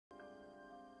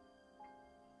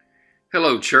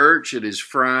Hello, church. It is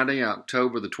Friday,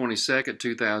 October the 22nd,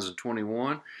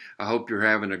 2021. I hope you're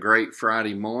having a great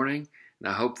Friday morning, and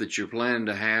I hope that you're planning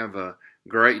to have a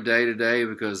great day today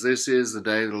because this is the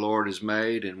day the Lord has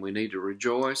made, and we need to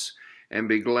rejoice and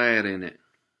be glad in it.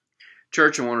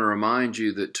 Church, I want to remind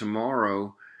you that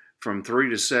tomorrow from 3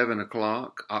 to 7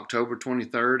 o'clock, October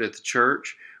 23rd at the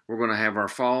church, we're going to have our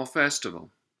fall festival.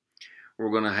 We're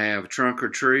going to have trunk or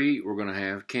treat, we're going to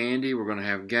have candy, we're going to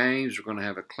have games, we're going to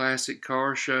have a classic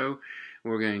car show.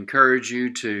 We're going to encourage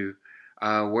you to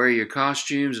wear your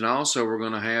costumes, and also we're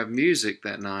going to have music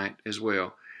that night as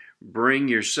well. Bring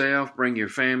yourself, bring your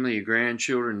family, your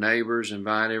grandchildren, neighbors,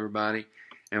 invite everybody,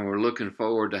 and we're looking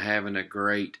forward to having a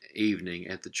great evening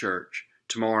at the church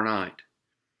tomorrow night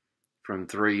from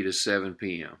 3 to 7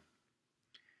 p.m.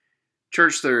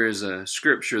 Church, there is a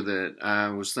scripture that I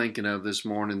was thinking of this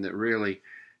morning that really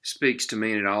speaks to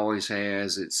me, and it always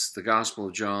has. It's the Gospel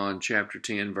of John, chapter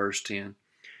 10, verse 10,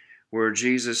 where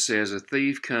Jesus says, "A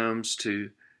thief comes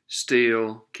to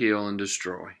steal, kill, and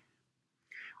destroy.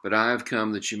 But I have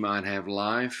come that you might have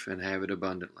life and have it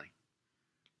abundantly."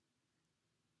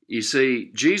 You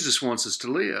see, Jesus wants us to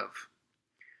live.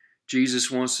 Jesus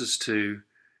wants us to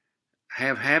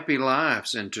have happy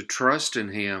lives and to trust in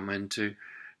Him and to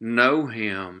know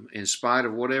Him in spite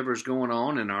of whatever's going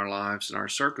on in our lives and our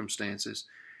circumstances.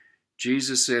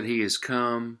 Jesus said He has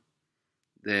come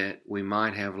that we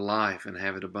might have life and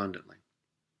have it abundantly.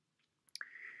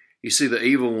 You see, the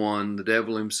evil one, the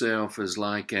devil himself, is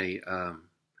like a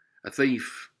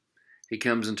thief. He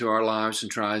comes into our lives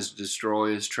and tries to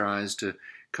destroy us, tries to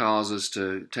cause us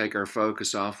to take our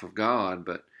focus off of God.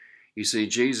 But you see,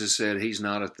 Jesus said He's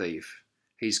not a thief.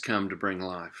 He's come to bring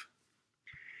life.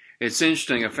 It's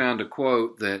interesting, I found a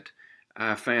quote that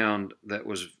that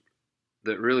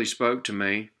really spoke to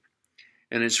me,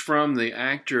 and it's from the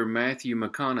actor Matthew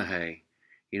McConaughey.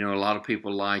 You know, a lot of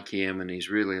people like him, and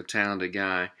he's really a talented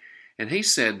guy. And he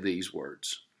said these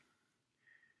words: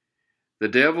 "The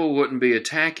devil wouldn't be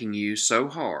attacking you so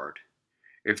hard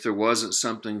if there wasn't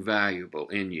something valuable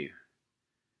in you.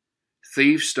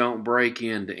 Thieves don't break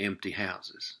into empty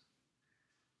houses."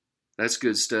 That's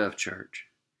good stuff, church.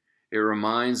 It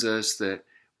reminds us that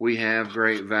we have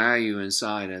great value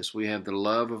inside us. We have the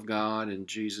love of God in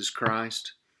Jesus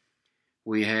Christ.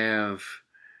 We have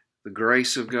the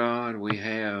grace of God. We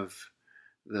have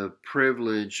the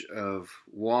privilege of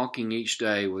walking each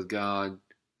day with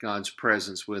God's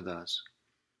presence with us.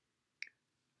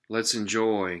 Let's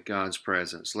enjoy God's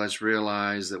presence. Let's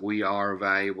realize that we are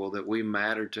valuable, that we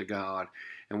matter to God,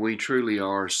 and we truly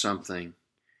are something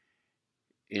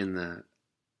in the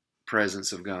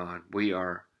presence of God. We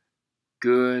are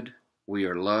good, we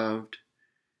are loved,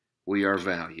 we are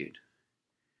valued.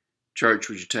 Church,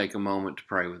 would you take a moment to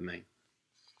pray with me?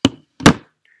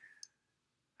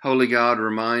 Holy God,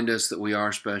 remind us that we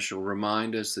are special.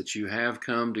 Remind us that you have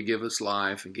come to give us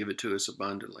life and give it to us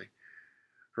abundantly.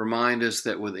 Remind us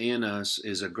that within us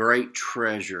is a great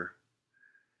treasure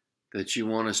that you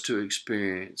want us to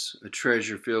experience, a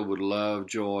treasure filled with love,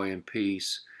 joy, and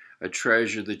peace, a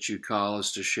treasure that you call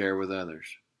us to share with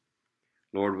others.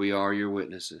 Lord, we are your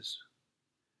witnesses.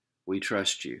 We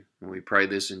trust you, and we pray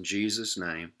this in Jesus'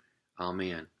 name.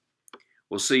 Amen.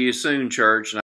 We'll see you soon, church.